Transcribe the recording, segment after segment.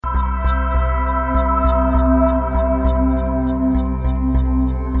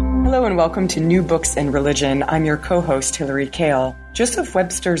Hello and welcome to New Books in Religion. I'm your co-host, Hilary Kale. Joseph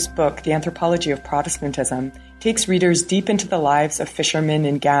Webster's book, The Anthropology of Protestantism, takes readers deep into the lives of fishermen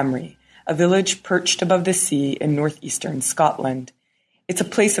in Gamry, a village perched above the sea in northeastern Scotland. It's a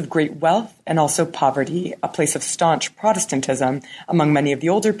place of great wealth and also poverty, a place of staunch Protestantism among many of the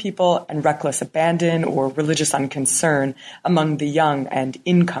older people and reckless abandon or religious unconcern among the young and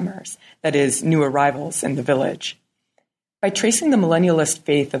incomers, that is, new arrivals in the village. By tracing the millennialist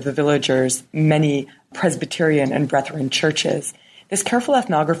faith of the villagers' many Presbyterian and Brethren churches, this careful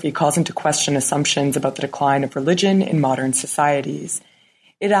ethnography calls into question assumptions about the decline of religion in modern societies.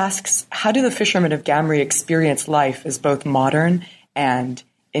 It asks, how do the fishermen of Gamry experience life as both modern and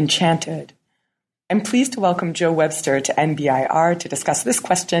enchanted? I'm pleased to welcome Joe Webster to NBIR to discuss this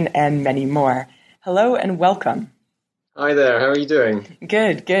question and many more. Hello and welcome. Hi there, how are you doing?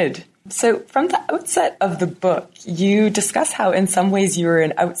 Good. So from the outset of the book, you discuss how in some ways you were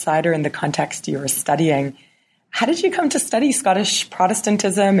an outsider in the context you were studying. How did you come to study Scottish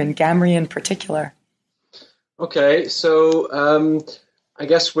Protestantism and Gamry in particular? Okay, so I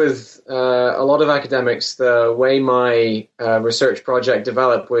guess with a lot of academics, the way my research project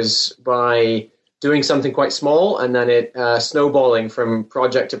developed was by doing something quite small and then it snowballing from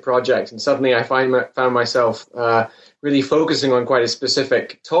project to project. And suddenly I found myself really focusing on quite a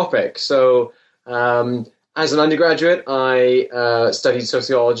specific topic. So as an undergraduate, I studied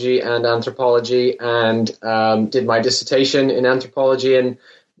sociology and anthropology and did my dissertation in anthropology. And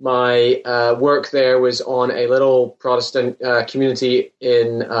my work there was on a little Protestant community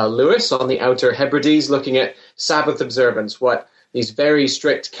in Lewis on the Outer Hebrides, looking at Sabbath observance, what these very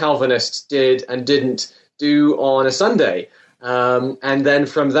strict Calvinists did and didn't do on a Sunday. And then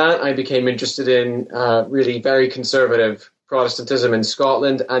from that, I became interested in really very conservative Protestantism in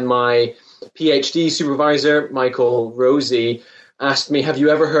Scotland. And my PhD supervisor, Michael Rosie, asked me, have you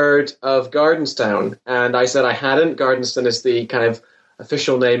ever heard of Gardenstown? And I said I hadn't. Gardenstown is the kind of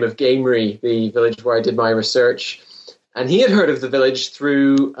official name of Gamry, the village where I did my research. And he had heard of the village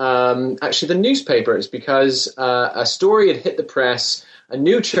through actually the newspapers because a story had hit the press. A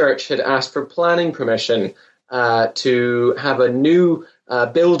new church had asked for planning permission to have a new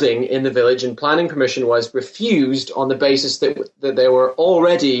building in the village, and planning permission was refused on the basis that there were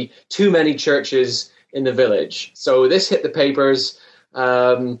already too many churches in the village. So this hit the papers.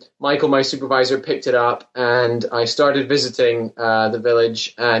 Michael, my supervisor, picked it up, and I started visiting the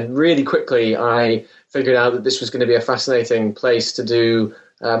village, and really quickly I figured out that this was going to be a fascinating place to do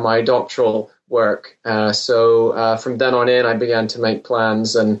my doctoral work. So from then on in, I began to make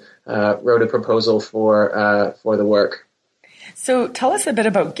plans and wrote a proposal for the work. So tell us a bit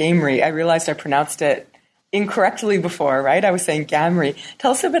about Gamry. I realized I pronounced it incorrectly before, right? I was saying Gamry.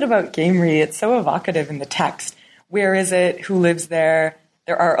 Tell us a bit about Gamry. It's so evocative in the text. Where is it? Who lives there?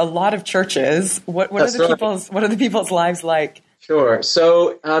 There are a lot of churches. What are the people's lives like? Sure.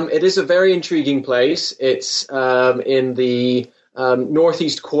 So it is a very intriguing place. It's in the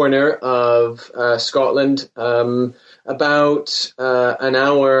northeast corner of Scotland, about an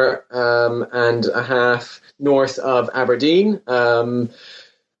hour and a half north of Aberdeen.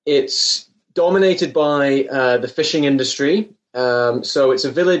 It's dominated by the fishing industry. So it's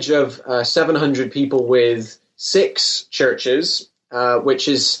a village of 700 people with 6 churches, which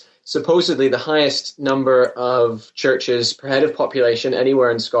is supposedly the highest number of churches per head of population anywhere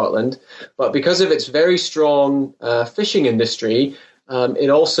in Scotland. But because of its very strong fishing industry, it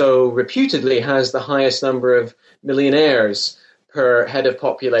also reputedly has the highest number of millionaires per head of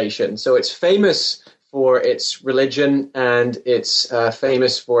population. So it's famous for its religion and it's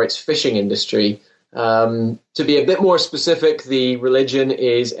famous for its fishing industry. To be a bit more specific, the religion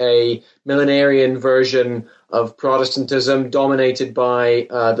is a millenarian version of Protestantism dominated by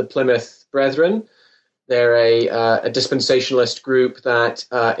the Plymouth Brethren. They're a dispensationalist group that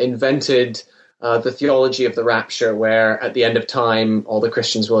invented the theology of the rapture, where at the end of time, all the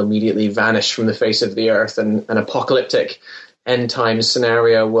Christians will immediately vanish from the face of the earth and an apocalyptic end times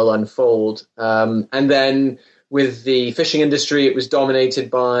scenario will unfold. And then with the fishing industry, it was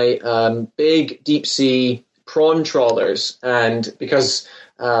dominated by big deep sea prawn trawlers. And because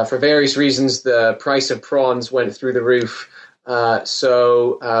for various reasons, the price of prawns went through the roof.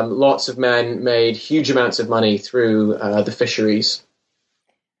 So lots of men made huge amounts of money through the fisheries.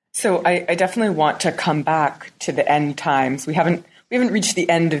 So I definitely want to come back to the end times. We haven't reached the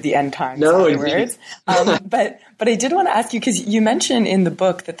end of the end times. No, indeed. But I did want to ask you, because you mentioned in the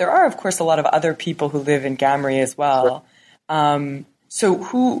book that there are, of course, a lot of other people who live in Gamry as well. Sure. So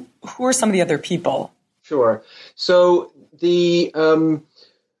who are some of the other people? Sure. So the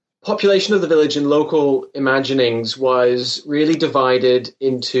population of the village and local imaginings was really divided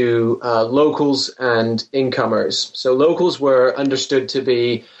into locals and incomers. So locals were understood to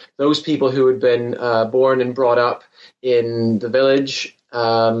be those people who had been born and brought up in the village.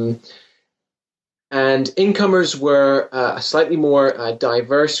 And incomers were a slightly more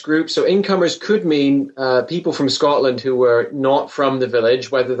diverse group. So incomers could mean people from Scotland who were not from the village,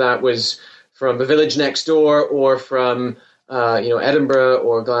 whether that was from the village next door or from Edinburgh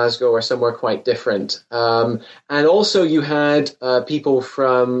or Glasgow or somewhere quite different. And also you had people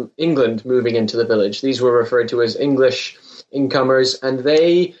from England moving into the village. These were referred to as English incomers, and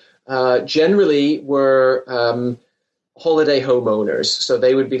they generally were holiday homeowners. So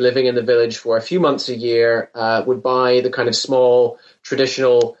they would be living in the village for a few months a year, would buy the kind of small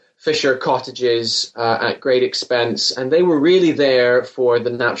traditional fisher cottages at great expense. And they were really there for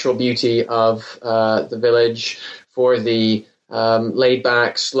the natural beauty of the village, for the laid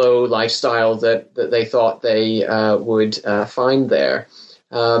back, slow lifestyle that they thought they would find there.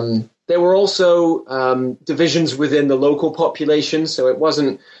 There were also divisions within the local population. So it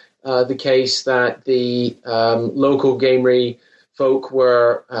wasn't the case that the local Gamry folk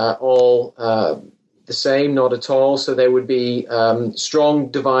were all the same, not at all. So there would be strong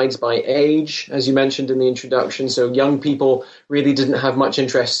divides by age, as you mentioned in the introduction. So young people really didn't have much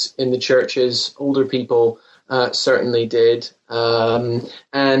interest in the churches. Older people certainly did.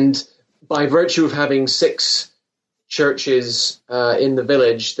 And by virtue of having 6 churches in the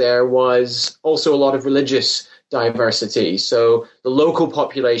village, there was also a lot of religious diversity. So the local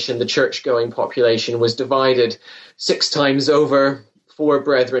population, the church-going population, was divided 6 times over: 4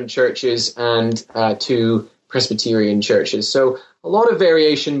 Brethren churches and 2 Presbyterian churches. So a lot of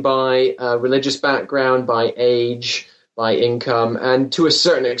variation by religious background, by age, by income, and to a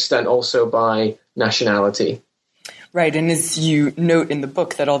certain extent also by nationality. Right, and as you note in the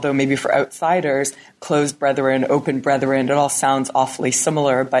book that although maybe for outsiders, closed brethren, open brethren, it all sounds awfully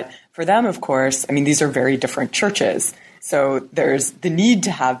similar, but for them, of course, I mean, these are very different churches. So there's the need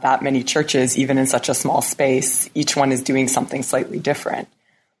to have that many churches, even in such a small space. Each one is doing something slightly different.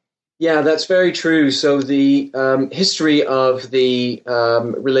 Yeah, that's very true. So the history of the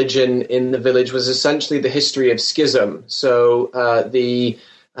religion in the village was essentially the history of schism. So the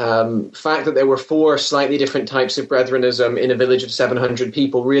fact that there were 4 slightly different types of Brethranism in a village of 700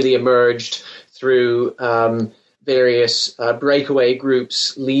 people really emerged through various breakaway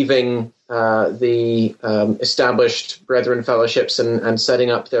groups leaving the established Brethren fellowships and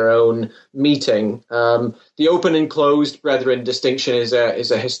setting up their own meeting. The open and closed Brethren distinction is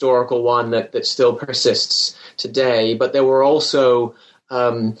a historical one that still persists today, but there were also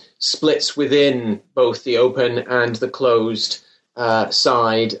splits within both the open and the closed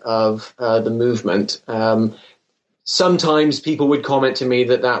side of the movement. Sometimes people would comment to me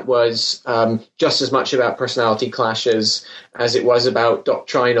that was just as much about personality clashes as it was about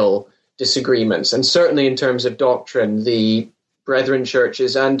doctrinal disagreements. And certainly in terms of doctrine, the Brethren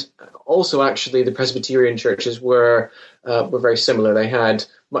churches and also actually the Presbyterian churches were very similar. They had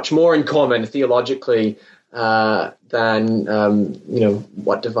much more in common theologically than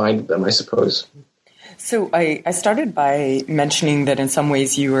what divided them, I suppose. So I started by mentioning that in some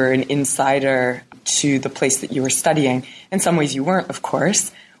ways you were an insider to the place that you were studying. In some ways you weren't, of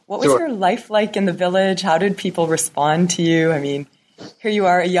course. What was your life like in the village? How did people respond to you? I mean, here you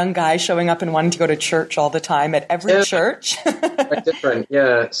are, a young guy showing up and wanting to go to church all the time at every church. Quite different,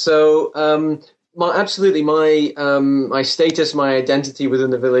 yeah. So absolutely, my status, my identity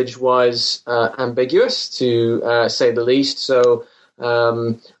within the village was ambiguous, to say the least. So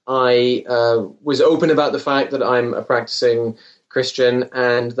I was open about the fact that I'm a practicing Christian,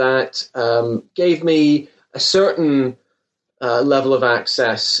 and that gave me a certain level of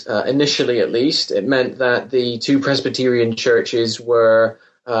access, initially at least. It meant that the 2 Presbyterian churches were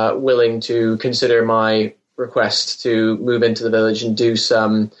willing to consider my request to move into the village and do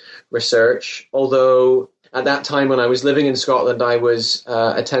some research. Although at that time when I was living in Scotland, I was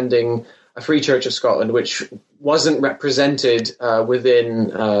attending a Free Church of Scotland, which wasn't represented within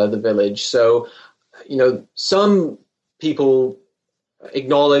the village. So, some people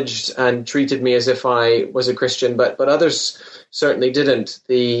acknowledged and treated me as if I was a Christian, but others certainly didn't.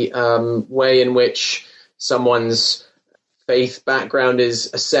 The way in which someone's faith background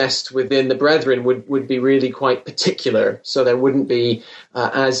is assessed within the Brethren would be really quite particular. So there wouldn't be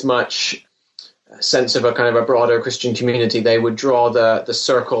as much sense of a kind of a broader Christian community. They would draw the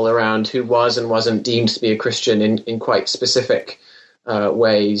circle around who was and wasn't deemed to be a Christian in quite specific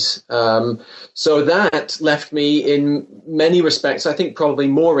ways. So that left me in many respects, I think probably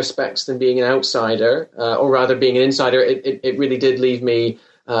more respects than being an outsider, or rather being an insider. It really did leave me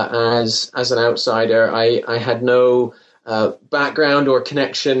as an outsider. I had no background or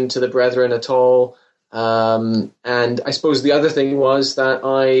connection to the Brethren at all. And I suppose the other thing was that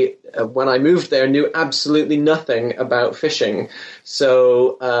when I moved there, knew absolutely nothing about fishing.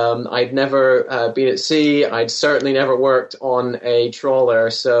 So I'd never been at sea. I'd certainly never worked on a trawler.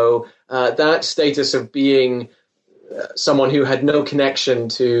 So that status of being someone who had no connection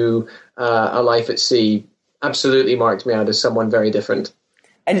to a life at sea absolutely marked me out as someone very different.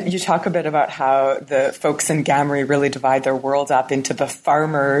 And you talk a bit about how the folks in Gamry really divide their world up into the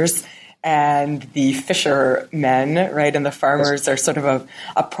farmers and the fishermen, right? And the farmers are sort of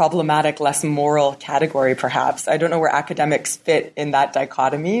a problematic, less moral category, perhaps. I don't know where academics fit in that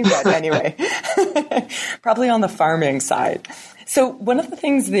dichotomy, but anyway, probably on the farming side. So one of the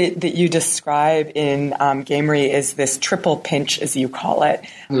things that you describe in Gamry is this triple pinch, as you call it,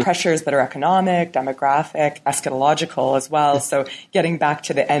 pressures that are economic, demographic, eschatological as well. So getting back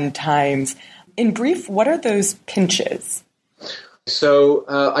to the end times. In brief, what are those pinches? So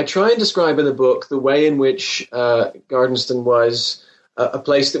I try and describe in the book the way in which Gardenston was a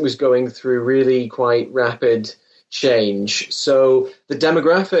place that was going through really quite rapid change. So the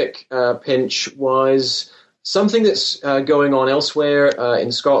demographic pinch was something that's going on elsewhere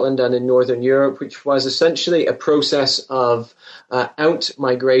in Scotland and in Northern Europe, which was essentially a process of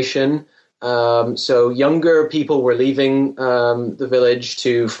out-migration. So younger people were leaving the village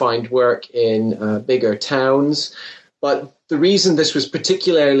to find work in bigger towns. But the reason this was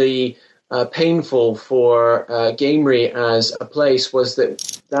particularly painful for Gamry as a place was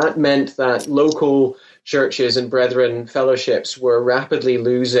that meant that local churches and brethren fellowships were rapidly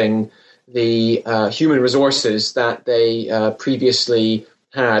losing the human resources that they previously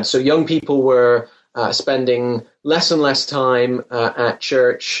had. So young people were spending less and less time at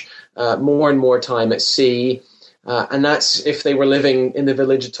church, more and more time at sea. And that's if they were living in the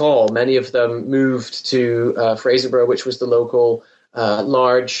village at all. Many of them moved to Fraserburgh, which was the local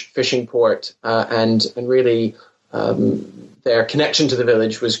large fishing port, and really their connection to the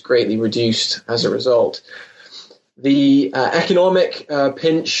village was greatly reduced as a result. The economic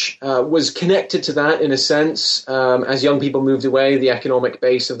pinch was connected to that in a sense. As young people moved away, the economic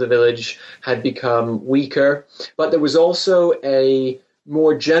base of the village had become weaker. But there was also a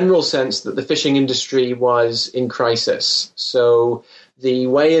more general sense that the fishing industry was in crisis. So the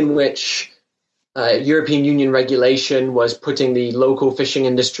way in which European Union regulation was putting the local fishing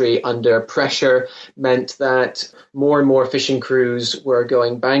industry under pressure meant that more and more fishing crews were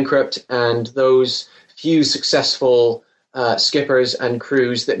going bankrupt, and those few successful skippers and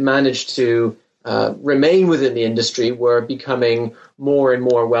crews that managed to remain within the industry were becoming more and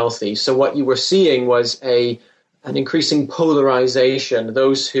more wealthy. So what you were seeing was an increasing polarization.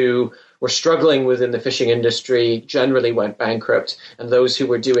 Those who were struggling within the fishing industry generally went bankrupt, and those who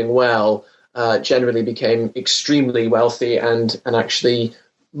were doing well generally became extremely wealthy and actually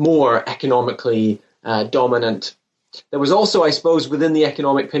more economically dominant. There was also, I suppose, within the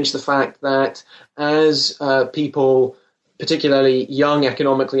economic pinch, the fact that as people, particularly young,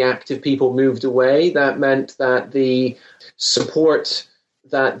 economically active people, moved away, that meant that the support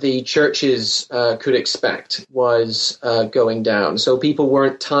that the churches could expect was going down. So people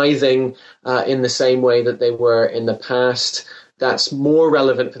weren't tithing in the same way that they were in the past. That's more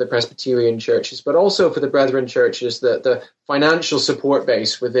relevant for the Presbyterian churches, but also for the Brethren churches, that the financial support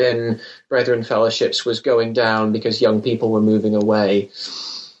base within Brethren fellowships was going down because young people were moving away.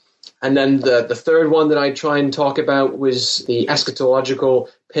 And then the third one that I try and talk about was the eschatological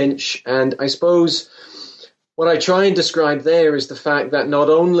pinch. And I suppose what I try and describe there is the fact that not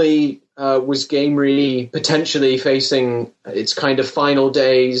only was Gamry potentially facing its kind of final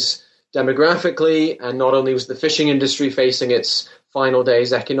days demographically, and not only was the fishing industry facing its final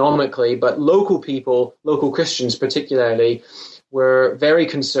days economically, but local people, local Christians particularly, were very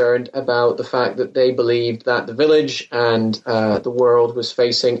concerned about the fact that they believed that the village and the world was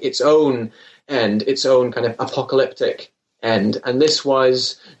facing its own end, its own kind of apocalyptic end. And this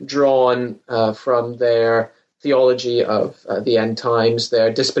was drawn from their theology of the end times,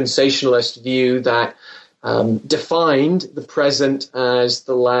 their dispensationalist view that defined the present as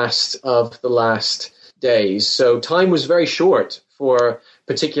the last of the last days. So time was very short for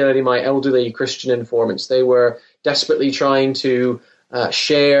particularly my elderly Christian informants. They were desperately trying to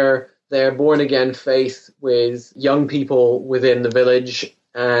share their born-again faith with young people within the village,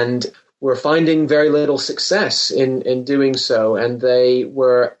 and were finding very little success in doing so. And they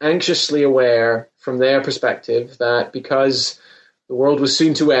were anxiously aware from their perspective that because the world was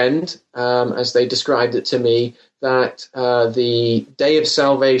soon to end, as they described it to me, that the day of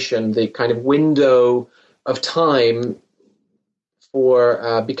salvation, the kind of window of time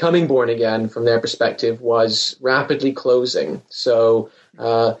for becoming born again, from their perspective, was rapidly closing. So,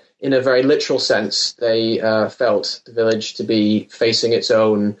 in a very literal sense, they felt the village to be facing its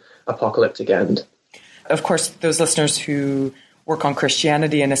own apocalyptic end. Of course, those listeners who work on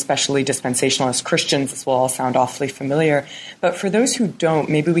Christianity, and especially dispensationalist Christians, this will all sound awfully familiar. But for those who don't,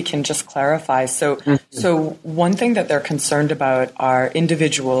 maybe we can just clarify. So one thing that they're concerned about are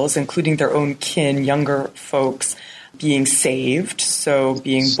individuals, including their own kin, younger folks, being saved, so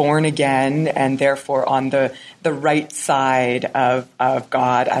being born again, and therefore on the right side of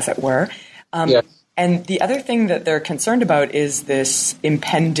God, as it were. Yes. And the other thing that they're concerned about is this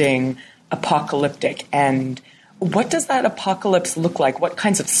impending apocalyptic end. What does that apocalypse look like? What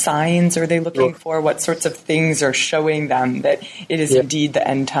kinds of signs are they looking for? What sorts of things are showing them that it is indeed the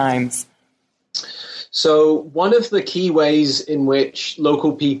end times? So one of the key ways in which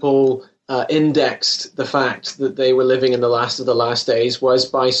local people indexed the fact that they were living in the last of the last days was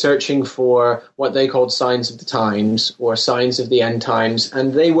by searching for what they called signs of the times, or signs of the end times.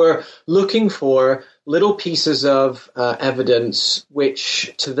 And they were looking for little pieces of evidence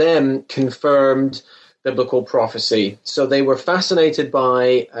which to them confirmed biblical prophecy. So they were fascinated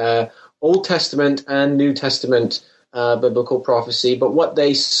by Old Testament and New Testament biblical prophecy, but what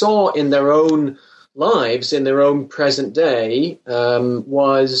they saw in their own lives, in their own present day,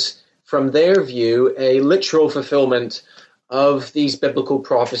 was, from their view, a literal fulfillment of these biblical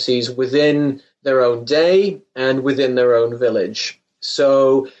prophecies within their own day and within their own village.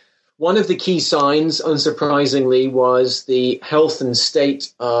 So one of the key signs, unsurprisingly, was the health and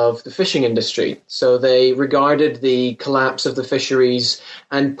state of the fishing industry. So they regarded the collapse of the fisheries,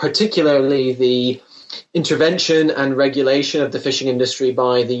 and particularly the intervention and regulation of the fishing industry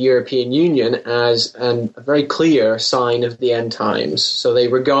by the European Union, as a very clear sign of the end times. So they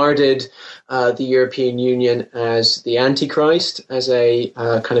regarded the European Union as the Antichrist, as a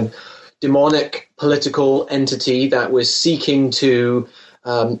kind of demonic political entity that was seeking to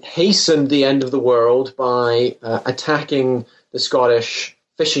hastened the end of the world by attacking the Scottish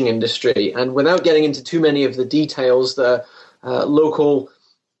fishing industry. And without getting into too many of the details, the local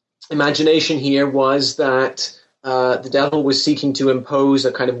imagination here was that the devil was seeking to impose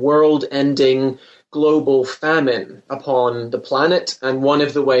a kind of world-ending global famine upon the planet. And one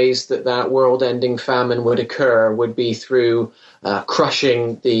of the ways that that world-ending famine would occur would be through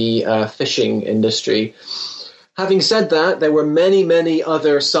crushing the fishing industry. Having said that, there were many, many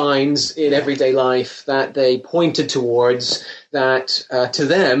other signs in everyday life that they pointed towards that, to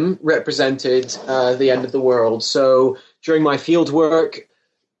them, represented the end of the world. So during my field work,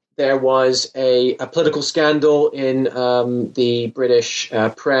 there was a political scandal in the British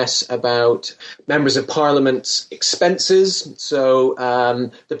press about members of Parliament's expenses. So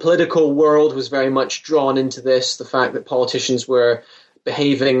the political world was very much drawn into this, the fact that politicians were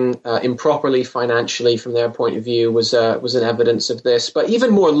behaving improperly financially from their point of view was an evidence of this. But even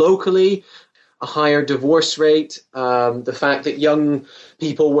more locally, a higher divorce rate, the fact that young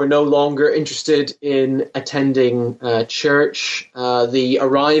people were no longer interested in attending church, the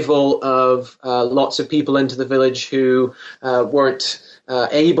arrival of lots of people into the village who weren't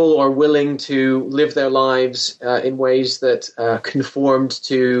able or willing to live their lives in ways that conformed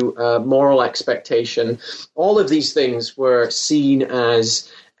to moral expectation. All of these things were seen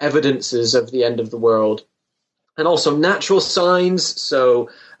as evidences of the end of the world. And also natural signs, so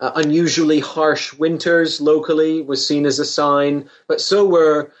unusually harsh winters locally was seen as a sign, but so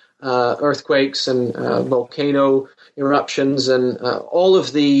were earthquakes and volcano eruptions and all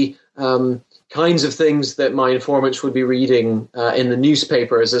of the kinds of things that my informants would be reading in the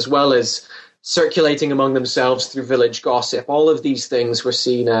newspapers, as well as circulating among themselves through village gossip. All of these things were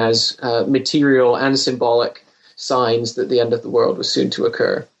seen as material and symbolic signs that the end of the world was soon to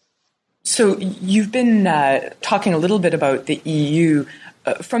occur. So you've been talking a little bit about the EU.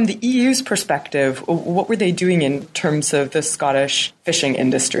 From the EU's perspective, what were they doing in terms of the Scottish fishing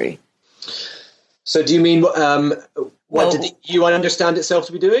industry? So do you mean what did the EU understand itself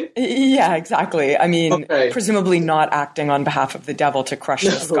to be doing? Yeah, exactly. I mean, presumably not acting on behalf of the devil to crush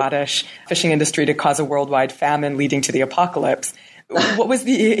the Scottish fishing industry to cause a worldwide famine leading to the apocalypse. What was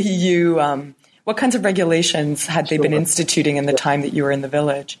the EU, what kinds of regulations had they been instituting in the time that you were in the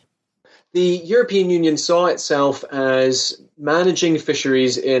village? The European Union saw itself as managing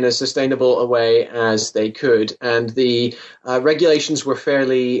fisheries in as sustainable a way as they could, and the regulations were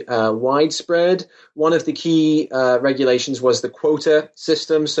fairly widespread. One of the key regulations was the quota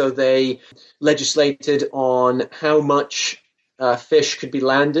system, so they legislated on how much fish could be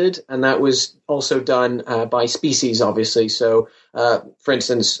landed, and that was also done by species, obviously. So, for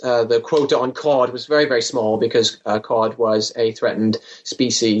instance, the quota on cod was very, very small because cod was a threatened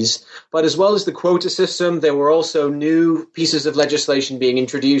species. But as well as the quota system, there were also new pieces of legislation being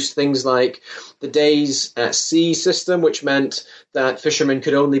introduced, things like the days at sea system, which meant that fishermen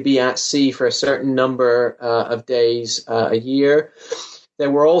could only be at sea for a certain number of days a year. There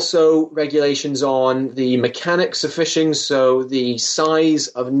were also regulations on the mechanics of fishing, so the size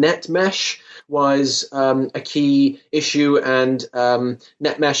of net mesh was a key issue, and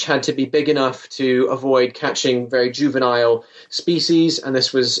net mesh had to be big enough to avoid catching very juvenile species, and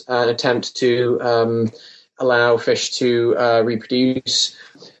this was an attempt to allow fish to reproduce.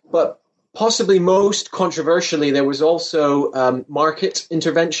 But possibly most controversially, there was also market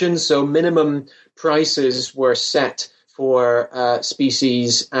intervention, so minimum prices were set for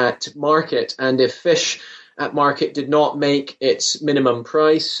species at market, and if fish at market did not make its minimum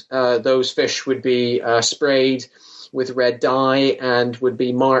price, those fish would be sprayed with red dye and would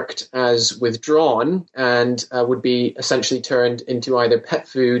be marked as withdrawn and would be essentially turned into either pet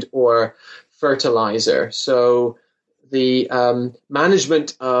food or fertilizer. So the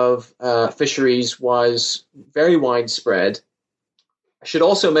management of fisheries was very widespread. I should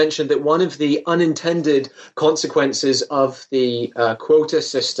also mention that one of the unintended consequences of the quota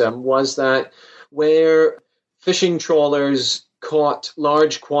system was that where fishing trawlers caught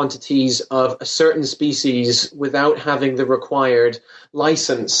large quantities of a certain species without having the required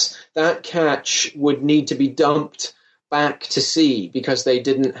license, that catch would need to be dumped back to sea because they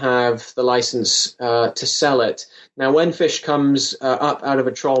didn't have the license to sell it. Now, when fish comes up out of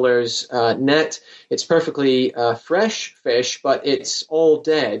a trawler's net, it's perfectly fresh fish, but it's all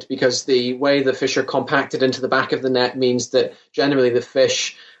dead because the way the fish are compacted into the back of the net means that generally the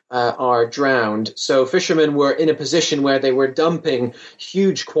fish are drowned. So fishermen were in a position where they were dumping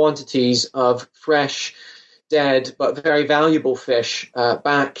huge quantities of fresh, dead, but very valuable fish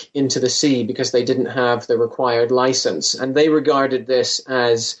back into the sea because they didn't have the required license. And they regarded this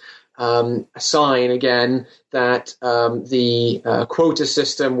as a sign, again, that the quota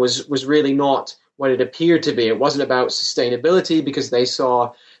system was really not what it appeared to be. It wasn't about sustainability because they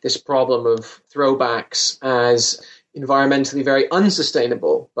saw this problem of throwbacks as environmentally very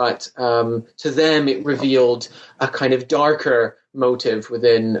unsustainable, but to them it revealed a kind of darker motive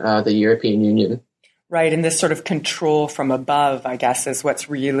within the European Union. Right, and this sort of control from above, I guess, is what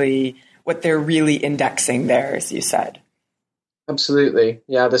they're really indexing there, as you said. Absolutely,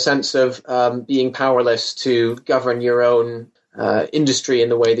 yeah, the sense of being powerless to govern your own industry in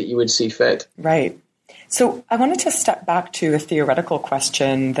the way that you would see fit. Right. So I wanted to step back to a theoretical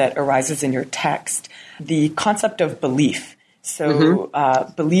question that arises in your text, the concept of belief. So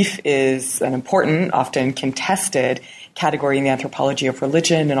belief is an important, often contested category in the anthropology of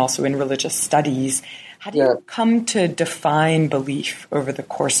religion and also in religious studies. How do you come to define belief over the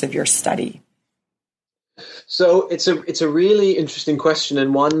course of your study? So it's a really interesting question,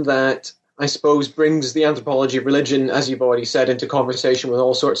 and one that I suppose brings the anthropology of religion, as you've already said, into conversation with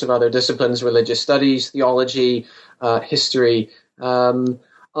all sorts of other disciplines, religious studies, theology, history.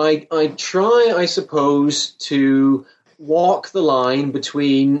 I try, I suppose, to walk the line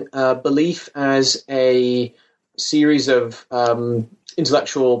between belief as a series of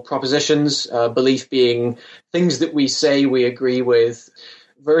intellectual propositions, belief being things that we say we agree with,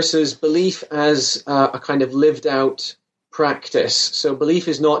 versus belief as a kind of lived out practice. So belief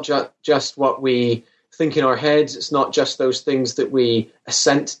is not just what we think in our heads. It's not just those things that we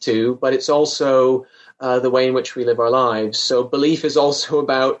assent to, but it's also the way in which we live our lives. So belief is also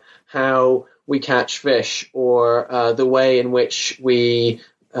about how we catch fish, or the way in which we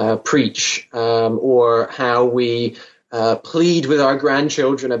preach, or how we plead with our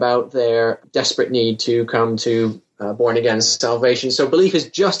grandchildren about their desperate need to come to born-again salvation. So belief is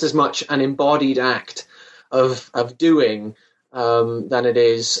just as much an embodied act of doing than it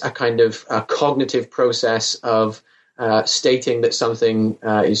is a kind of a cognitive process of stating that something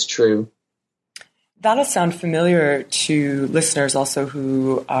is true. That'll sound familiar to listeners also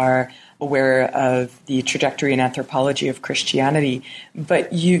who are aware of the trajectory and anthropology of Christianity,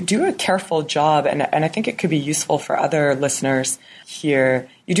 but you do a careful job, and I think it could be useful for other listeners here.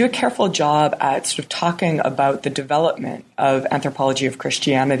 You do a careful job at sort of talking about the development of anthropology of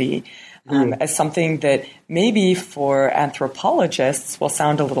Christianity as something that maybe for anthropologists will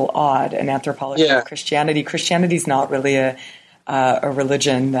sound a little odd. An anthropology of Christianity. Christianity is not really a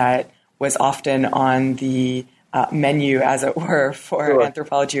religion that was often on the menu, as it were, for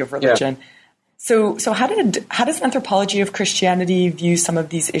anthropology of religion. So how does anthropology of Christianity view some of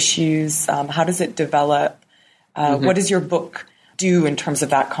these issues? How does it develop? What does your book do in terms of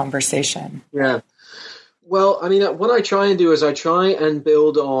that conversation? Yeah. Well, I mean, what I try and do is I try and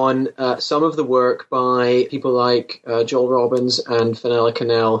build on some of the work by people like Joel Robbins and Fenella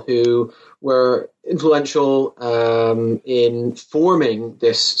Cannell, who were influential in forming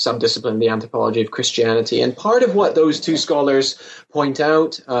this subdiscipline, the anthropology of Christianity. And part of what those two scholars point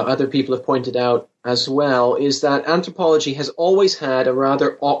out, other people have pointed out as well, is that anthropology has always had a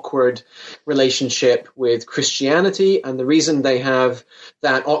rather awkward relationship with Christianity. And the reason they have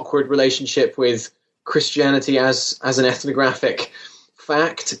that awkward relationship with Christianity as an ethnographic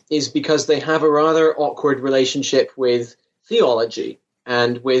fact is because they have a rather awkward relationship with theology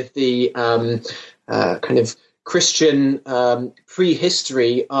and with the kind of Christian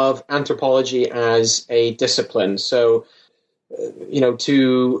prehistory of anthropology as a discipline. So,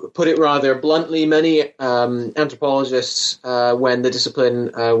 to put it rather bluntly, many anthropologists, when the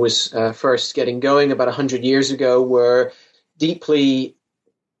discipline was first getting going about 100 years ago, were deeply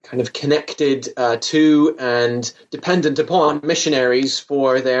kind of connected to and dependent upon missionaries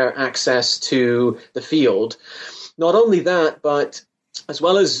for their access to the field. Not only that, but as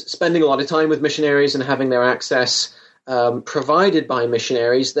well as spending a lot of time with missionaries and having their access provided by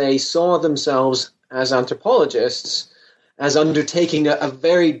missionaries, they saw themselves as anthropologists as undertaking a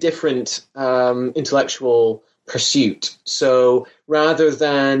very different intellectual pursuit. So rather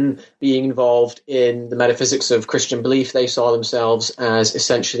than being involved in the metaphysics of Christian belief, they saw themselves as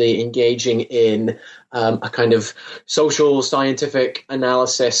essentially engaging in a kind of social scientific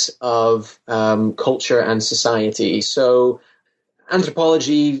analysis of culture and society. So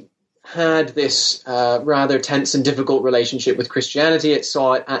anthropology had this rather tense and difficult relationship with Christianity. It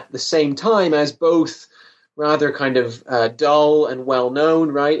saw it at the same time as both rather kind of dull and well-known,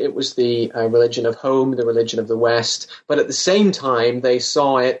 right? It was the religion of home, the religion of the West. But at the same time, they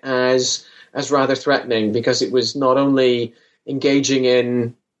saw it as rather threatening because it was not only engaging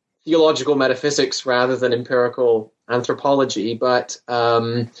in theological metaphysics rather than empirical anthropology, but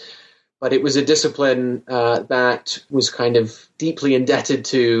it was a discipline that was kind of deeply indebted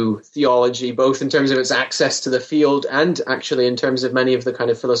to theology, both in terms of its access to the field and actually in terms of many of the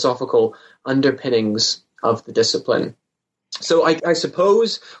kind of philosophical underpinnings of the discipline. So I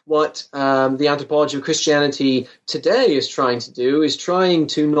suppose what the anthropology of Christianity today is trying to do is trying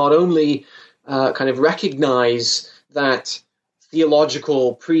to not only kind of recognize that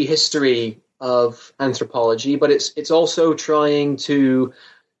theological prehistory of anthropology, but it's also trying to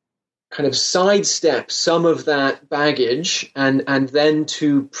kind of sidestep some of that baggage and then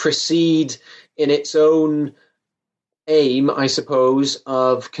to proceed in its own aim, I suppose,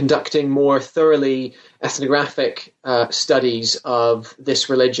 of conducting more thoroughly ethnographic studies of this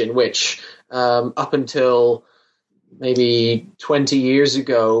religion, which up until maybe 20 years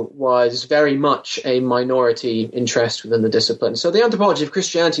ago was very much a minority interest within the discipline. So the anthropology of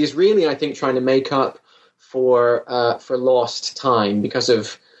Christianity is really, I think, trying to make up for lost time because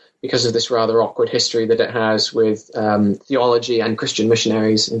of this rather awkward history that it has with theology and Christian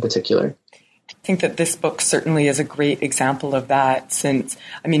missionaries in particular. I think that this book certainly is a great example of that, since,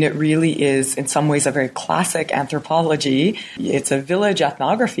 I mean, it really is in some ways a very classic anthropology. It's a village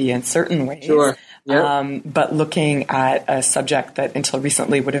ethnography in certain ways. Sure. Yep. But looking at a subject that until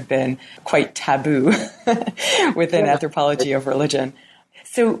recently would have been quite taboo within anthropology of religion.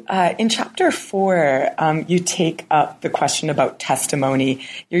 So in chapter 4, you take up the question about testimony.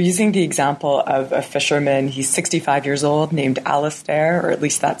 You're using the example of a fisherman. He's 65 years old, named Alistair, or at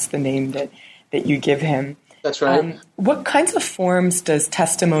least that's the name that you give him. That's right. What kinds of forms does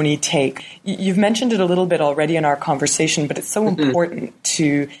testimony take? You've mentioned it a little bit already in our conversation, but it's so important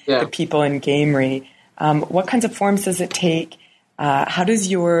to the people in Gamery. What kinds of forms does it take? How does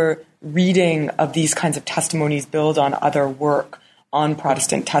your reading of these kinds of testimonies build on other work on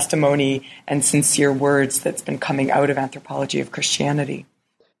Protestant testimony and sincere words that's been coming out of anthropology of Christianity?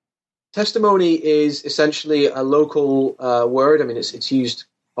 Testimony is essentially a local word. I mean, it's used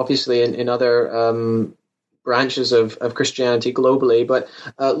obviously in other branches of Christianity globally, but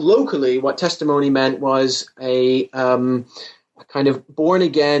locally what testimony meant was a kind of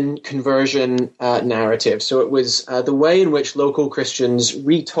born-again conversion narrative. So it was the way in which local Christians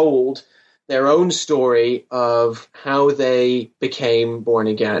retold their own story of how they became born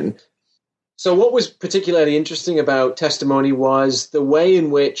again. So what was particularly interesting about testimony was the way in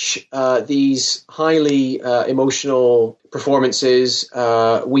which these highly emotional performances,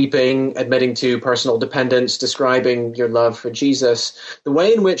 weeping, admitting to personal dependence, describing your love for Jesus, the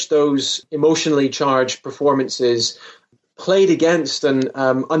way in which those emotionally charged performances played against and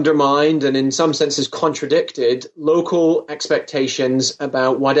undermined and in some senses contradicted local expectations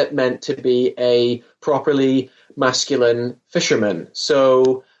about what it meant to be a properly masculine fisherman.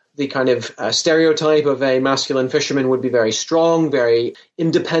 So the kind of stereotype of a masculine fisherman would be very strong, very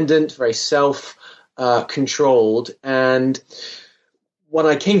independent, very self-controlled. And what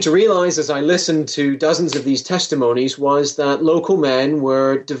I came to realize as I listened to dozens of these testimonies was that local men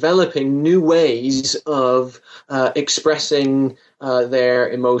were developing new ways of expressing their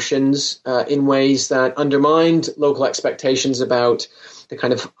emotions in ways that undermined local expectations about the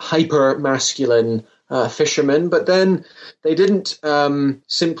kind of hyper-masculine fishermen. But then they didn't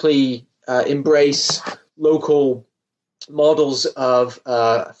simply embrace local models of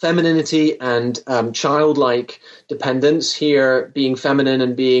femininity and childlike dependence. Here, being feminine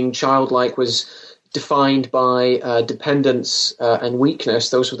and being childlike was defined by dependence and weakness.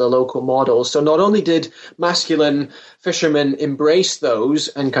 Those were the local models. So not only did masculine fishermen embrace those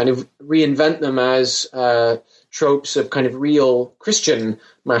and kind of reinvent them as tropes of kind of real Christian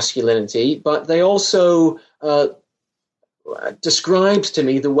masculinity, but they also described to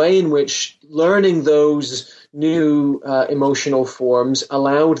me the way in which learning those new emotional forms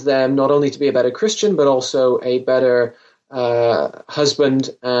allowed them not only to be a better Christian, but also a better husband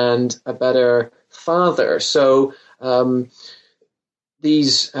and a better father. So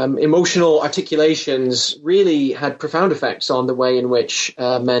these emotional articulations really had profound effects on the way in which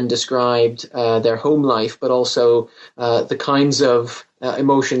men described their home life, but also the kinds of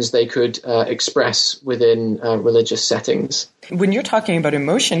emotions they could express within religious settings. When you're talking about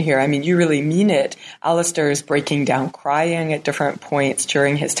emotion here, I mean, you really mean it. Alistair is breaking down crying at different points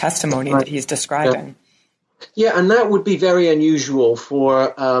during his testimony that he's describing. Yeah, and that would be very unusual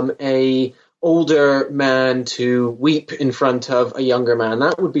for a older man to weep in front of a younger man.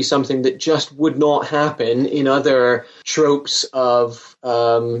 That would be something that just would not happen in other tropes of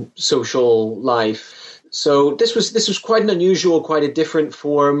social life. So this was quite an unusual, quite a different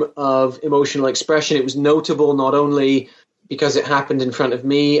form of emotional expression. It was notable not only because it happened in front of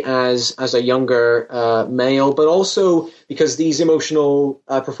me as a younger male, but also because these emotional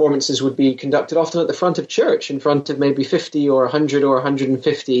performances would be conducted often at the front of church, in front of maybe 50 or 100 or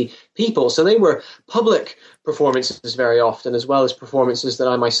 150 people. So they were public performances very often, as well as performances that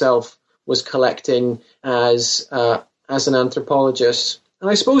I myself was collecting as an anthropologist. And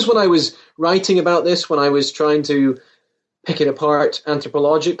I suppose when I was writing about this, when I was trying to pick it apart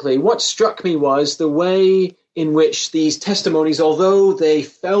anthropologically, what struck me was the way in which these testimonies, although they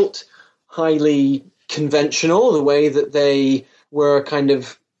felt highly conventional, the way that they were kind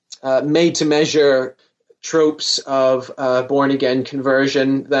of made to measure tropes of born-again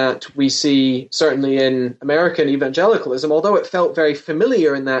conversion that we see certainly in American evangelicalism, although it felt very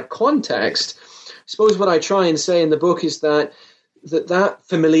familiar in that context, I suppose what I try and say in the book is that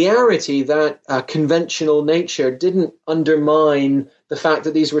familiarity, that conventional nature didn't undermine the fact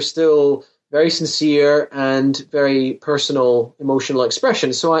that these were still very sincere and very personal emotional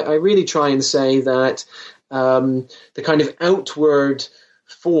expressions. So I really try and say that the kind of outward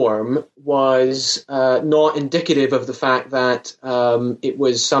form was not indicative of the fact that it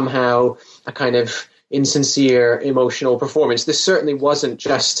was somehow a kind of insincere emotional performance. This certainly wasn't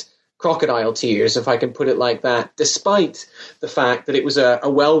just crocodile tears, if I can put it like that, despite the fact that it was a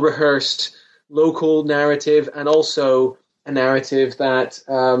well-rehearsed local narrative and also a narrative that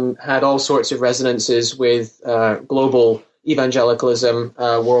had all sorts of resonances with global evangelicalism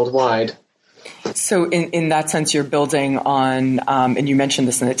worldwide. So in that sense, you're building on, and you mentioned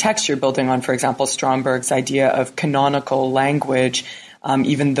this in the text, you're building on, for example, Stromberg's idea of canonical language.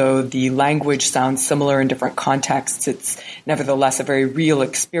 Even though the language sounds similar in different contexts, it's nevertheless a very real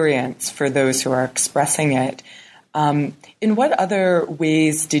experience for those who are expressing it. In what other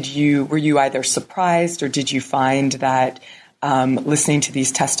ways were you either surprised or did you find that listening to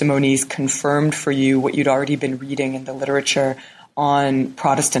these testimonies confirmed for you what you'd already been reading in the literature on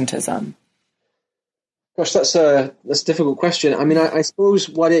Protestantism? Gosh, that's a difficult question. I mean, I suppose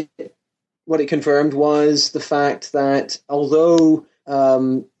what it confirmed was the fact that although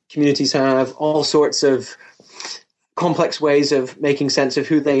communities have all sorts of complex ways of making sense of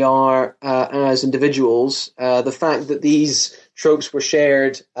who they are as individuals, the fact that these tropes were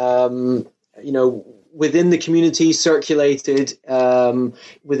shared, within the community, circulated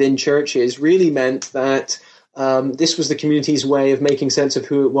within churches, really meant that this was the community's way of making sense of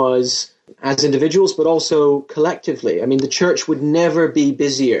who it was as individuals, but also collectively. I mean, the church would never be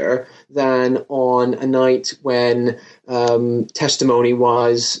busier than on a night when testimony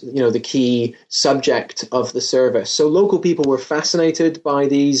was, the key subject of the service. So local people were fascinated by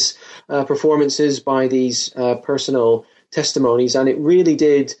these performances, by these personal testimonies, and it really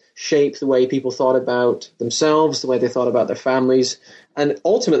did shape the way people thought about themselves, the way they thought about their families, and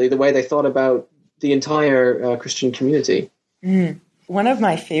ultimately the way they thought about the entire Christian community. One of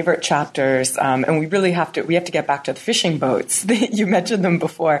my favorite chapters, and we have to get back to the fishing boats. You mentioned them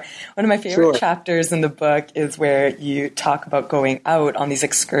before. One of my favorite chapters in the book is where you talk about going out on these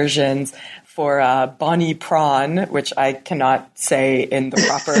excursions for Bonnie Prawn, which I cannot say in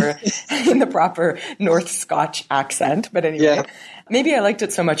the proper North Scotch accent. But anyway, maybe I liked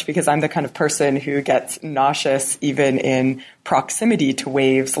it so much because I'm the kind of person who gets nauseous even in proximity to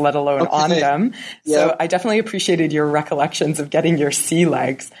waves, let alone on them. So I definitely appreciated your recollections of getting your sea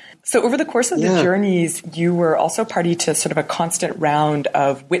legs. So over the course of the journeys, you were also party to sort of a constant round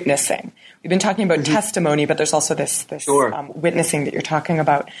of witnessing. We've been talking about testimony, but there's also this witnessing that you're talking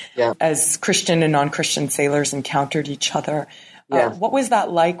about as Christian and non-Christian sailors encountered each other. What was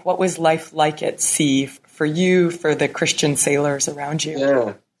that like? What was life like at sea for you, for the Christian sailors around you?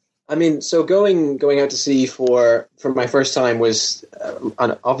 Yeah. I mean, so going out to sea for my first time was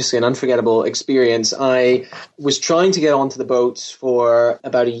obviously an unforgettable experience. I was trying to get onto the boats for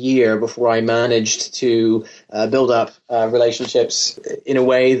about a year before I managed to build up relationships in a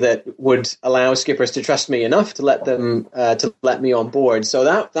way that would allow skippers to trust me enough to let me on board. So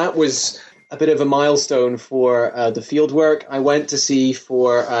that was a bit of a milestone for the field work. I went to sea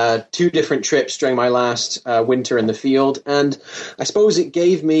for 2 different trips during my last winter in the field, and I suppose it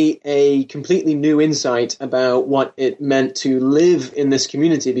gave me a completely new insight about what it meant to live in this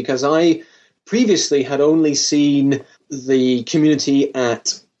community, because I previously had only seen the community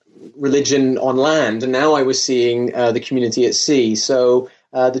at religion on land, and now I was seeing the community at sea. So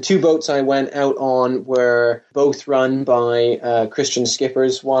the 2 boats I went out on were both run by Christian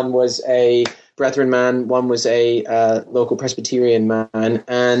skippers. One was a Brethren man, one was a local Presbyterian man,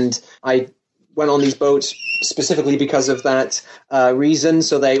 and I went on these boats specifically because of that reason.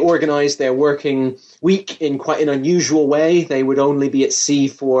 So they organized their working week in quite an unusual way. They would only be at sea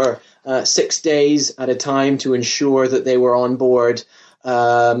for 6 days at a time to ensure that they were on board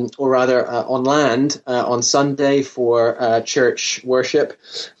or rather on land on Sunday for church worship.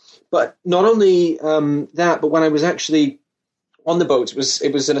 But not only that, but when I was actually on the boat,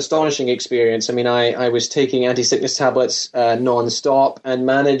 it was an astonishing experience. I mean, I was taking anti-sickness tablets non-stop and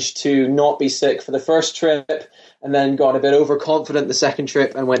managed to not be sick for the first trip, and then got a bit overconfident the second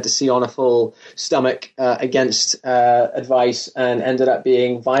trip and went to sea on a full stomach against advice, and ended up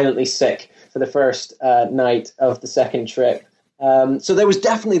being violently sick for the first night of the second trip. So there was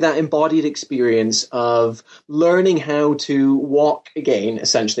definitely that embodied experience of learning how to walk again,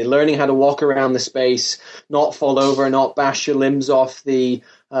 essentially, learning how to walk around the space, not fall over, not bash your limbs off the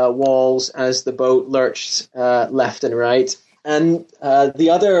walls as the boat lurched left and right. And the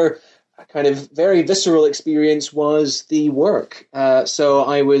other kind of very visceral experience was the work. So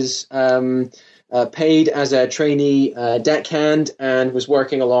I was paid as a trainee deckhand and was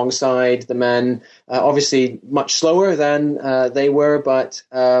working alongside the men, obviously much slower than they were, but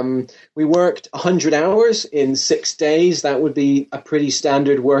we worked 100 hours in 6 days. That would be a pretty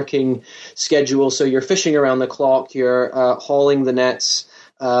standard working schedule. So you're fishing around the clock, you're hauling the nets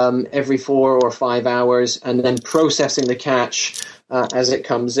every 4 or 5 hours, and then processing the catch as it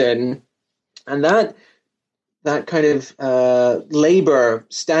comes in. And that kind of labor,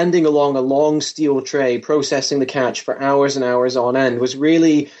 standing along a long steel tray, processing the catch for hours and hours on end, was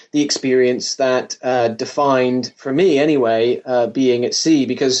really the experience that defined, for me anyway, being at sea.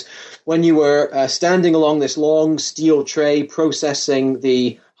 Because when you were standing along this long steel tray, processing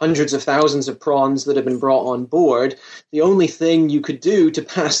the hundreds of thousands of prawns that had been brought on board, the only thing you could do to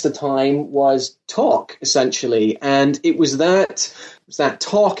pass the time was talk, essentially. And it was that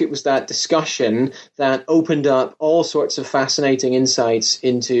talk, it was that discussion that opened up all sorts of fascinating insights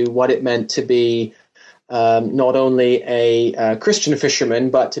into what it meant to be not only a Christian fisherman,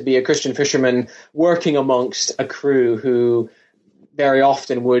 but to be a Christian fisherman working amongst a crew who very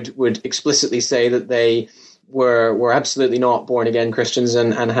often would explicitly say that they were absolutely not born-again Christians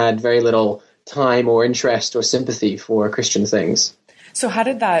and had very little time or interest or sympathy for Christian things. So how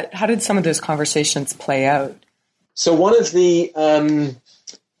did some of those conversations play out? So one of the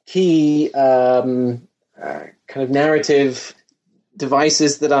key kind of narrative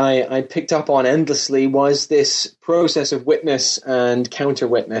devices that I picked up on endlessly was this process of witness and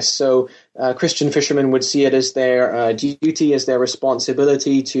counter-witness. So Christian fishermen would see it as their duty, as their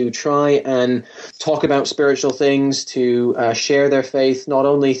responsibility to try and talk about spiritual things, to share their faith, not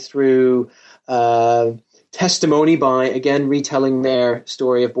only through testimony by, again, retelling their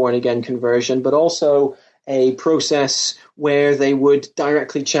story of born-again conversion, but also a process where they would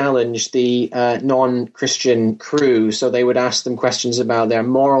directly challenge the non-Christian crew. So they would ask them questions about their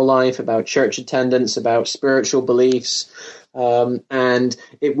moral life, about church attendance, about spiritual beliefs, and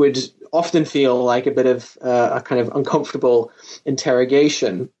it would often feel like a bit of a kind of uncomfortable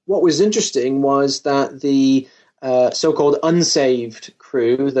interrogation. What was interesting was that the so-called unsaved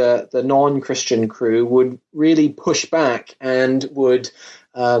crew, the non-Christian crew, would really push back and would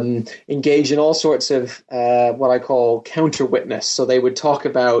engage in all sorts of what I call counter-witness. So they would talk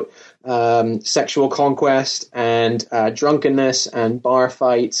about sexual conquest and drunkenness and bar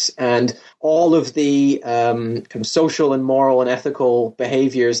fights and all of the kind of social and moral and ethical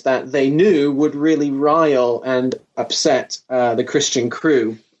behaviors that they knew would really rile and upset the Christian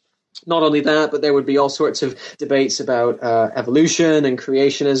crew. Not only that, but there would be all sorts of debates about evolution and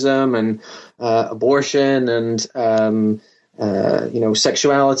creationism and abortion and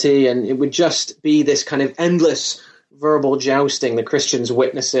sexuality, and it would just be this kind of endless verbal jousting, the Christians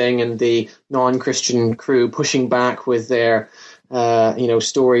witnessing and the non-Christian crew pushing back with their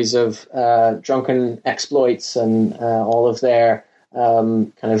stories of drunken exploits and all of their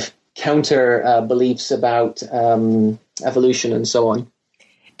kind of counter beliefs about evolution and so on.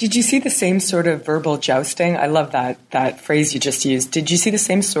 Did you see the same sort of verbal jousting? I love that phrase you just used. Did you see the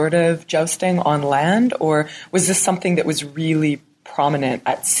same sort of jousting on land, or was this something that was really prominent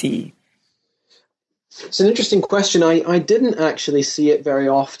at sea? It's an interesting question. I didn't actually see it very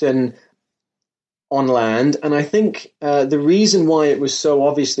often on land, and I think the reason why it was so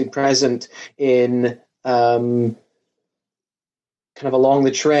obviously present in kind of along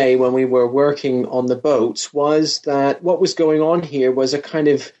the tray when we were working on the boats was that what was going on here was a kind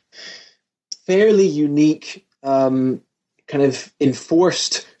of fairly unique kind of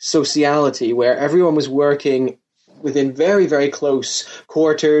enforced sociality where everyone was working within very, very close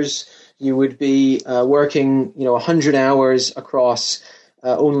quarters. You would be working, 100 hours across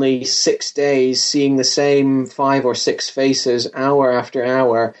only 6 days, seeing the same 5 or 6 faces hour after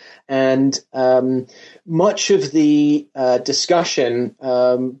hour. And much of the discussion,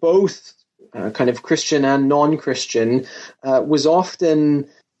 both kind of Christian and non-Christian, was often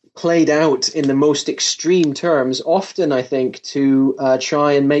played out in the most extreme terms, often, I think, to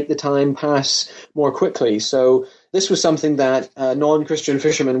try and make the time pass more quickly. So this was something that non-Christian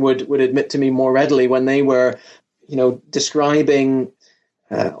fishermen would admit to me more readily when they were, describing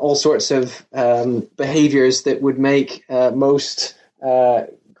all sorts of behaviors that would make most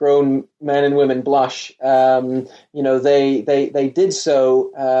grown men and women blush. They did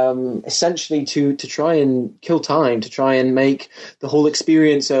so essentially to try and kill time, to try and make the whole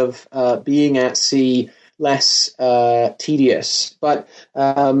experience of being at sea less tedious. But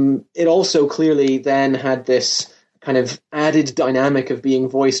it also clearly then had this kind of added dynamic of being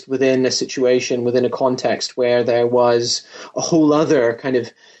voiced within a situation, within a context where there was a whole other kind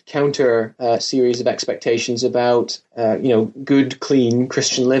of counter series of expectations about, good, clean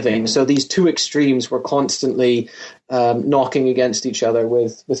Christian living. So these two extremes were constantly knocking against each other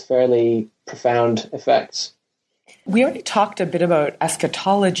with fairly profound effects. We already talked a bit about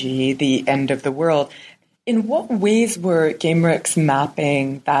eschatology, the end of the world. In what ways were Guémerics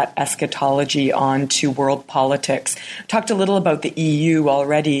mapping that eschatology onto world politics? We talked a little about the EU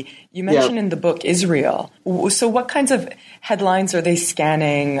already. You mentioned in the book Israel. So what kinds of headlines are they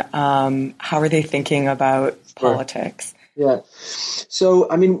scanning? How are they thinking about politics? Yeah. So,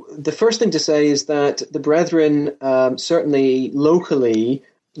 the first thing to say is that the Brethren, certainly locally,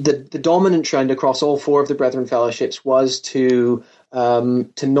 the dominant trend across all 4 of the Brethren fellowships was to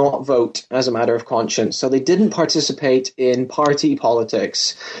not vote as a matter of conscience. So they didn't participate in party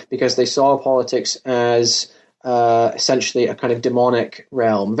politics because they saw politics as essentially a kind of demonic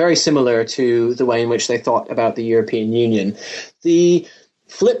realm, very similar to the way in which they thought about the European Union. The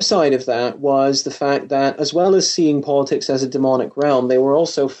flip side of that was the fact that, as well as seeing politics as a demonic realm, they were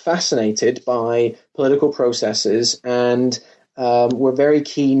also fascinated by political processes and were very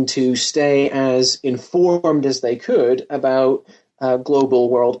keen to stay as informed as they could about global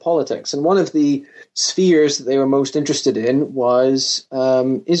world politics. And one of the spheres that they were most interested in was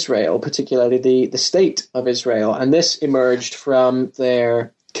Israel, particularly the state of Israel. And this emerged from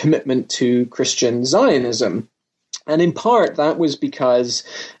their commitment to Christian Zionism. And in part, that was because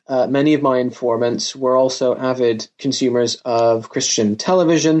many of my informants were also avid consumers of Christian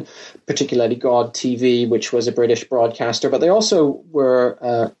television, particularly God TV, which was a British broadcaster. But they also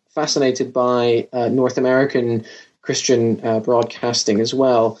were fascinated by North American Christian broadcasting as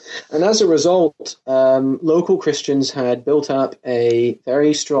well. And as a result, local Christians had built up a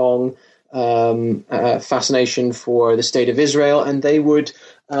very strong fascination for the state of Israel, and they would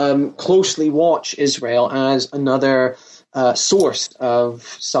closely watch Israel as another source of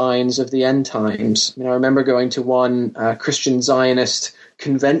signs of the end times. I remember going to one Christian Zionist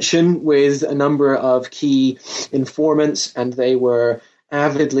convention with a number of key informants, and they were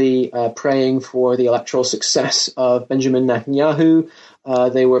avidly praying for the electoral success of Benjamin Netanyahu.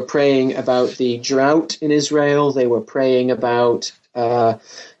 They were praying about the drought in Israel. They were praying about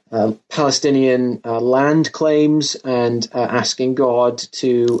Palestinian land claims and asking God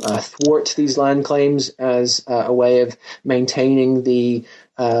to thwart these land claims as a way of maintaining the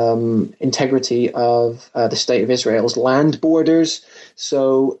integrity of the state of Israel's land borders.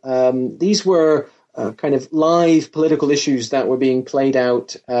 So these were kind of live political issues that were being played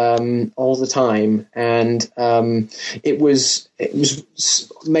out all the time, and it was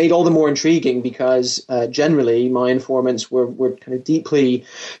made all the more intriguing because generally my informants were kind of deeply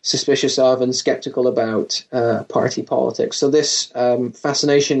suspicious of and skeptical about party politics. So this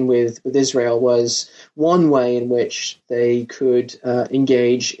fascination with Israel was one way in which they could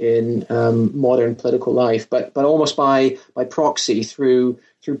engage in modern political life, but almost by proxy through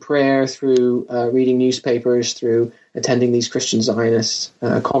prayer, through reading newspapers, through attending these Christian Zionist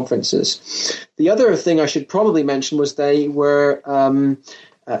conferences. The other thing I should probably mention was they were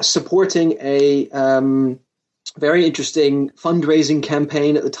supporting a very interesting fundraising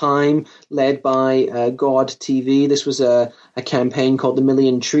campaign at the time led by God TV. This was a campaign called the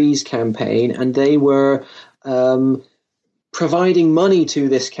Million Trees Campaign, and they were providing money to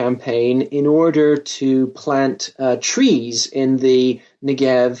this campaign in order to plant trees in the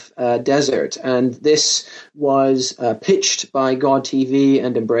Negev desert. And this was pitched by God TV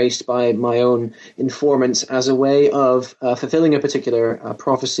and embraced by my own informants as a way of fulfilling a particular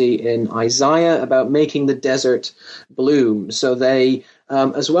prophecy in Isaiah about making the desert bloom. So they,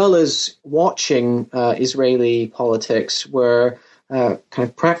 as well as watching Israeli politics, were kind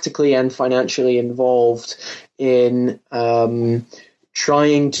of practically and financially involved in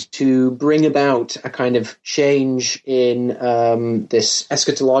trying to bring about a kind of change in this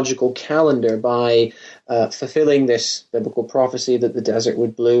eschatological calendar by fulfilling this biblical prophecy that the desert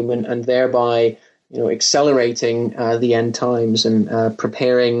would bloom, and thereby accelerating the end times and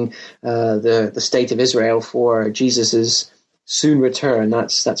preparing the state of Israel for Jesus's soon return.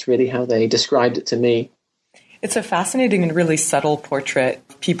 That's really how they described it to me. It's a fascinating and really subtle portrait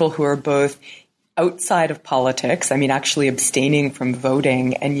of people who are both outside of politics, actually abstaining from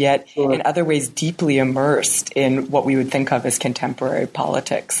voting, and yet in other ways deeply immersed in what we would think of as contemporary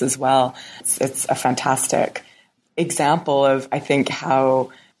politics as well. It's a fantastic example of, I think, how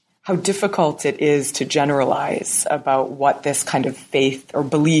difficult it is to generalize about what this kind of faith or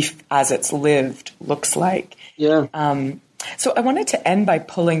belief as it's lived looks like. Yeah. So I wanted to end by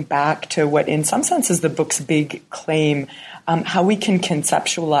pulling back to what in some sense is the book's big claim, how we can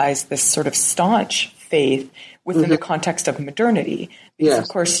conceptualize this sort of staunch faith within the context of modernity. Because, of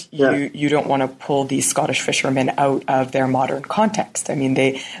course, you don't want to pull these Scottish fishermen out of their modern context.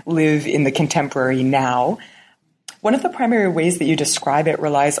 They live in the contemporary now. One of the primary ways that you describe it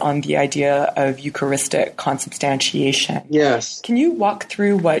relies on the idea of Eucharistic consubstantiation. Yes. Can you walk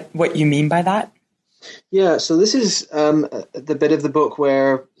through what you mean by that? Yeah, so this is the bit of the book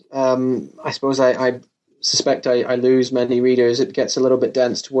where I suppose I suspect I lose many readers. It gets a little bit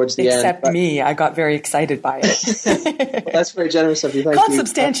dense towards the end. Except me. I got very excited by it. Well, that's very generous of you. Thank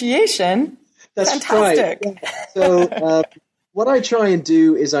Consubstantiation? That's fantastic. Right. Yeah. So what I try and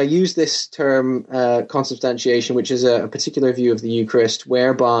do is I use this term consubstantiation, which is a particular view of the Eucharist,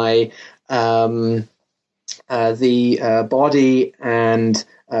 whereby the body and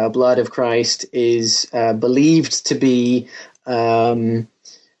blood of Christ is believed to be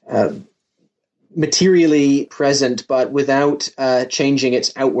materially present, but without changing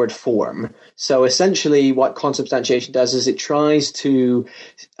its outward form. So essentially what consubstantiation does is it tries to,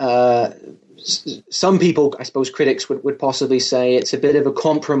 some people, I suppose critics would possibly say it's a bit of a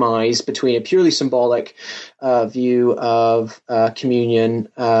compromise between a purely symbolic view of communion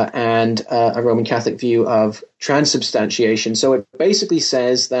and a Roman Catholic view of transubstantiation. So it basically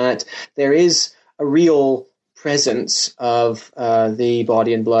says that there is a real presence of the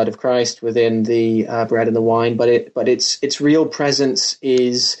body and blood of Christ within the bread and the wine, but its real presence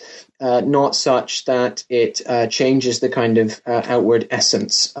is not such that it changes the kind of outward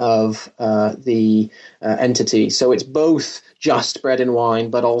essence of the entity. So it's both just bread and wine,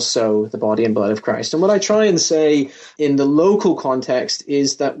 but also the body and blood of Christ. And what I try and say in the local context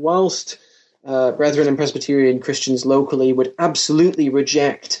is that whilst Brethren and Presbyterian Christians locally would absolutely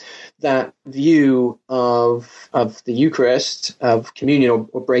reject that view of the Eucharist, of communion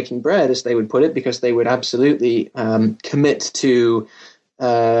or breaking bread, as they would put it, because they would absolutely commit to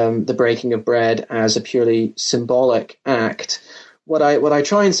the breaking of bread as a purely symbolic act. What I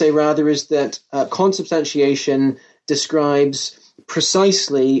try and say rather is that consubstantiation describes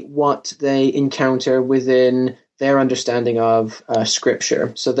precisely what they encounter within their understanding of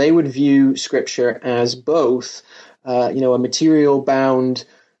Scripture. So they would view Scripture as both, a material-bound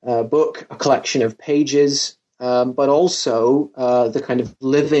book, a collection of pages, but also the kind of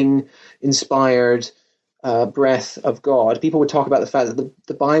living, inspired breath of God. People would talk about the fact that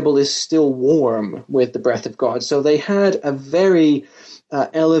the Bible is still warm with the breath of God. So they had a very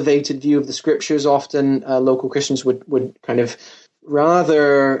elevated view of the Scriptures. Often local Christians would kind of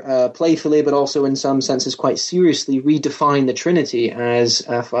rather playfully, but also in some senses quite seriously, redefine the Trinity as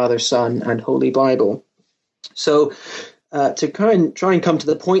Father, Son, and Holy Bible. So to try and come to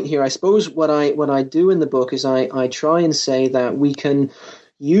the point here, I suppose what I do in the book is I try and say that we can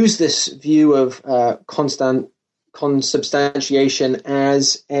use this view of consubstantiation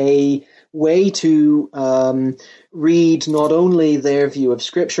as a way to read not only their view of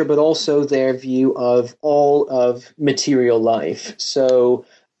Scripture, but also their view of all of material life. So,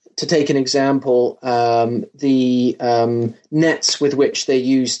 to take an example, the nets with which they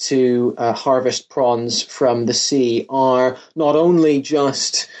use to harvest prawns from the sea are not only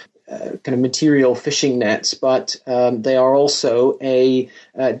just kind of material fishing nets, but they are also a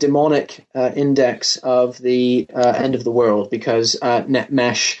demonic index of the end of the world, because net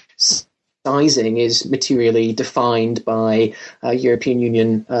mesh sizing is materially defined by European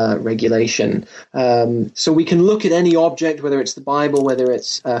Union regulation. So we can look at any object, whether it's the Bible, whether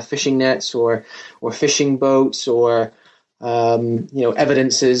it's fishing nets or fishing boats, or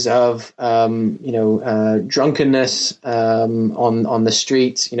evidences of drunkenness on the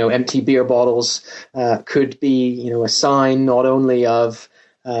street. Empty beer bottles could be a sign not only of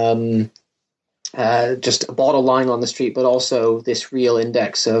just a bottle lying on the street, but also this real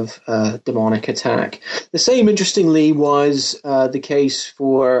index of demonic attack. The same, interestingly, was the case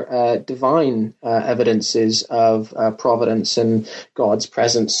for divine evidences of providence and God's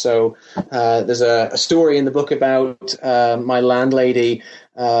presence. So there's a story in the book about my landlady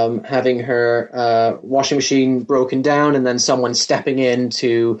having her washing machine broken down, and then someone stepping in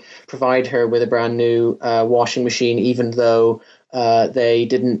to provide her with a brand new washing machine, even though they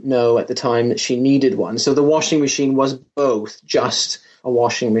didn't know at the time that she needed one. So the washing machine was both just a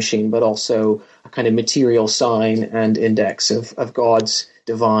washing machine, but also a kind of material sign and index of God's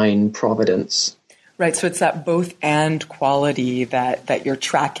divine providence. Right. So it's that both and quality that you're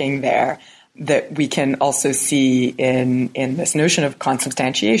tracking there that we can also see in this notion of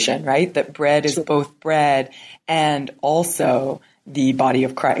consubstantiation, right? That bread is both bread and also the body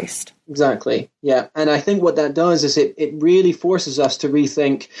of Christ. Exactly. Yeah. And I think what that does is it really forces us to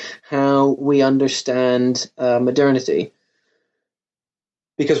rethink how we understand modernity.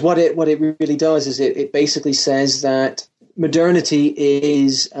 Because what it really does is it basically says that modernity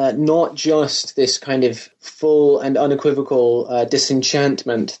is not just this kind of full and unequivocal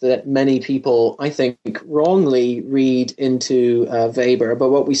disenchantment that many people, I think, wrongly read into Weber, but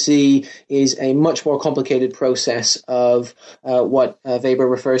what we see is a much more complicated process of what Weber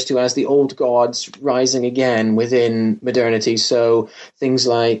refers to as the old gods rising again within modernity. So things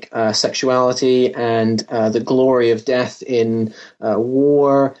like sexuality and the glory of death in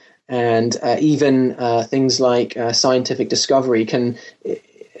war, and even things like scientific discovery can,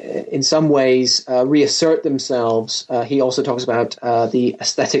 in some ways, reassert themselves. He also talks about the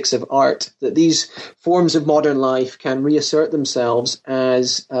aesthetics of art, that these forms of modern life can reassert themselves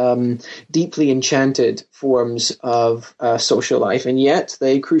as deeply enchanted forms of social life, and yet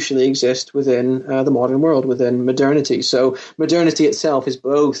they crucially exist within the modern world, within modernity. So modernity itself is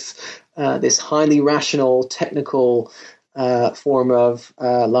both this highly rational, technical form of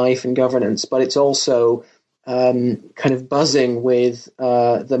life and governance, but it's also kind of buzzing with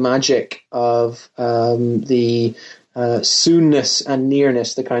the magic of the soonness and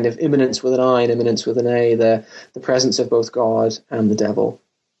nearness, the kind of imminence with an I and imminence with an A, the presence of both God and the devil.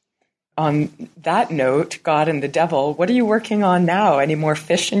 On that note, God and the devil, what are you working on now? Any more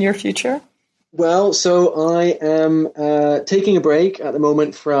fish in your future? Well, so I am taking a break at the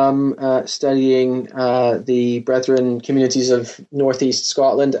moment from studying the Brethren communities of Northeast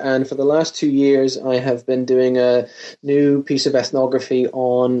Scotland, and for the last 2 years I have been doing a new piece of ethnography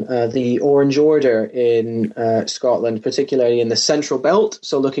on the Orange Order in Scotland, particularly in the Central Belt,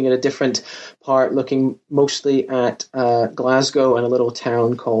 so looking at a different part, looking mostly at Glasgow and a little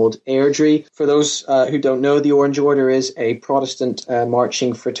town called Airdrie. For those who don't know, the Orange Order is a Protestant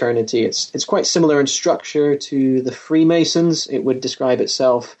marching fraternity. It's quite similar in structure to the Freemasons. It would describe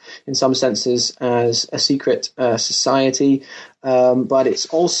itself in some senses as a secret society, but it's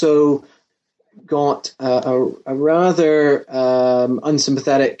also got a rather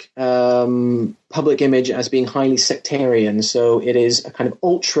unsympathetic public image as being highly sectarian. So it is a kind of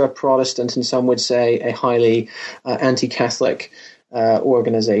ultra-Protestant, and some would say a highly anti-Catholic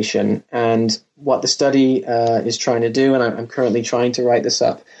organization. And what the study is trying to do, and I'm currently trying to write this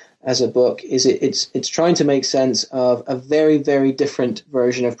up as a book, is it's trying to make sense of a very, very different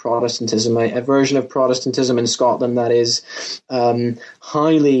version of Protestantism, a version of Protestantism in Scotland that is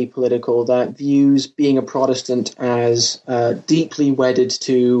highly political, that views being a Protestant as deeply wedded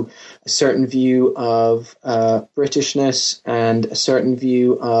to a certain view of Britishness and a certain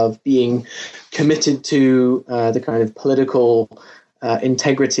view of being committed to the kind of political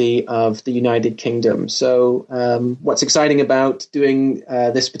integrity of the United Kingdom. So what's exciting about doing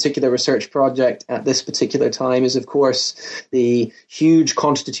this particular research project at this particular time is, of course, the huge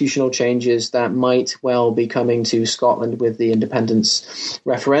constitutional changes that might well be coming to Scotland with the independence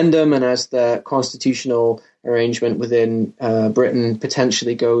referendum, and as the constitutional arrangement within Britain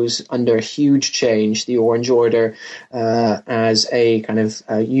potentially goes under huge change, the Orange Order as a kind of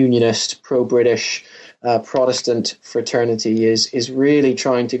unionist, pro-British Protestant fraternity is really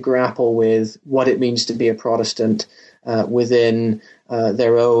trying to grapple with what it means to be a Protestant within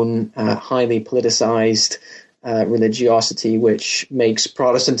their own highly politicized religiosity, which makes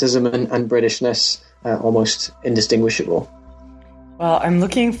Protestantism and Britishness almost indistinguishable. Well, I'm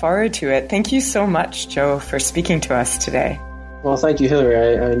looking forward to it. Thank you so much, Joe, for speaking to us today. Well, thank you,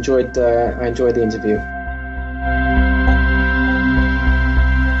 Hilary. I enjoyed the interview.